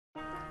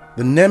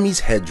The Nemes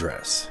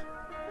Headress.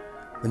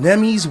 The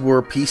Nemes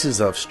were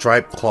pieces of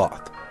striped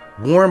cloth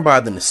worn by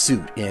the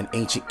Nswt in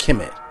ancient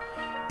Kemet.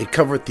 It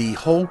covered the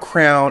whole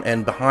crown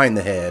and behind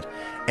the head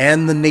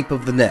and the nape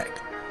of the neck,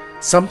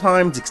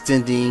 sometimes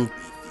extending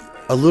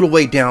a little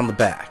way down the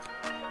back,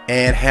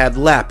 and had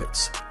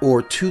lappets,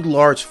 or two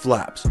large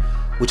flaps,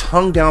 which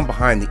hung down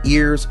behind the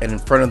ears and in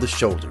front of the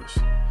shoulders.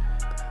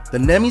 The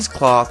Nemes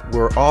cloth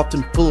were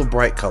often full of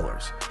bright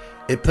colors.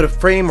 It put a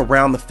frame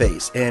around the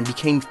face and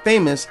became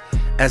famous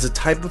as a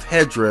type of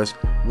headdress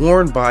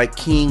worn by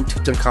King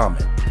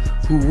Tutankhamun,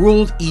 who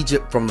ruled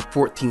Egypt from the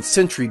 14th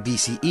century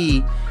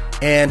B.C.E.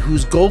 and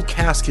whose gold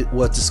casket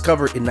was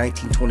discovered in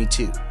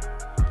 1922.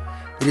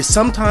 It is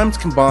sometimes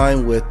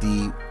combined with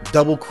the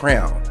double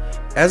crown,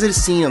 as it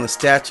is seen on the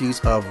statues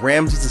of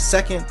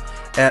Ramesses II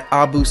at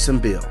Abu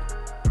Simbel.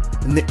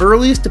 In the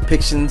earliest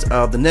depictions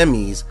of the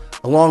Nemes,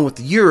 along with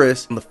the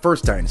uraeus from the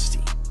first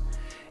dynasty,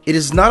 it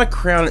is not a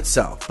crown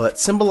itself, but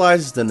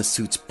symbolizes the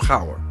Nswt's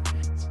power.